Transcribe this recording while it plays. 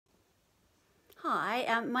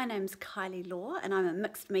Hi, my name's Kylie and I'm a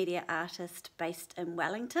mixed media artist based in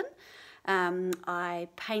Wellington. I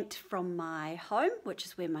paint from my home, which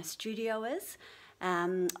is where my studio is.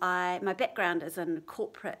 My background is in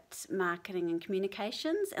corporate marketing and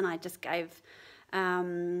communications, and I just had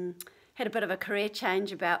a bit of a career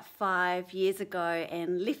change about 5 years ago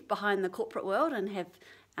and left behind the corporate world and have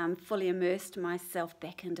fully immersed myself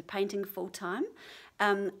back into painting full time.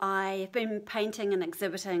 I've been painting and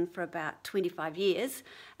exhibiting for about 25 years,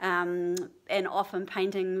 and often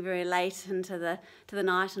painting very late into the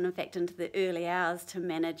night, and in fact into the early hours to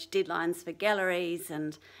manage deadlines for galleries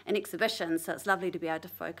and exhibitions. So it's lovely to be able to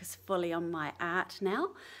focus fully on my art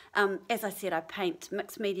now. As I said, I paint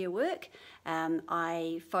mixed media work.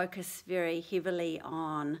 I focus very heavily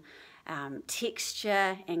on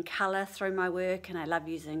texture and colour through my work, and I love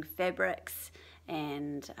using fabrics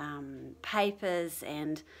and papers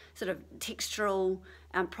and sort of textural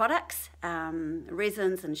products,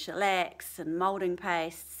 resins and shellacs and moulding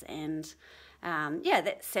pastes, and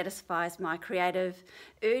that satisfies my creative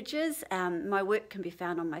urges. My work can be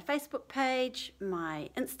found on my Facebook page, my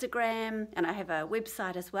Instagram, and I have a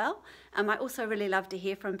website as well. I also really love to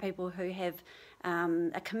hear from people who have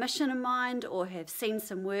a commission in mind or have seen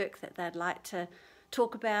some work that they'd like to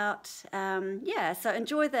talk about. So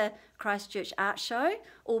enjoy the Christchurch Art Show,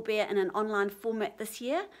 albeit in an online format this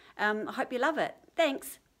year. I hope you love it.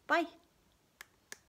 Thanks. Bye.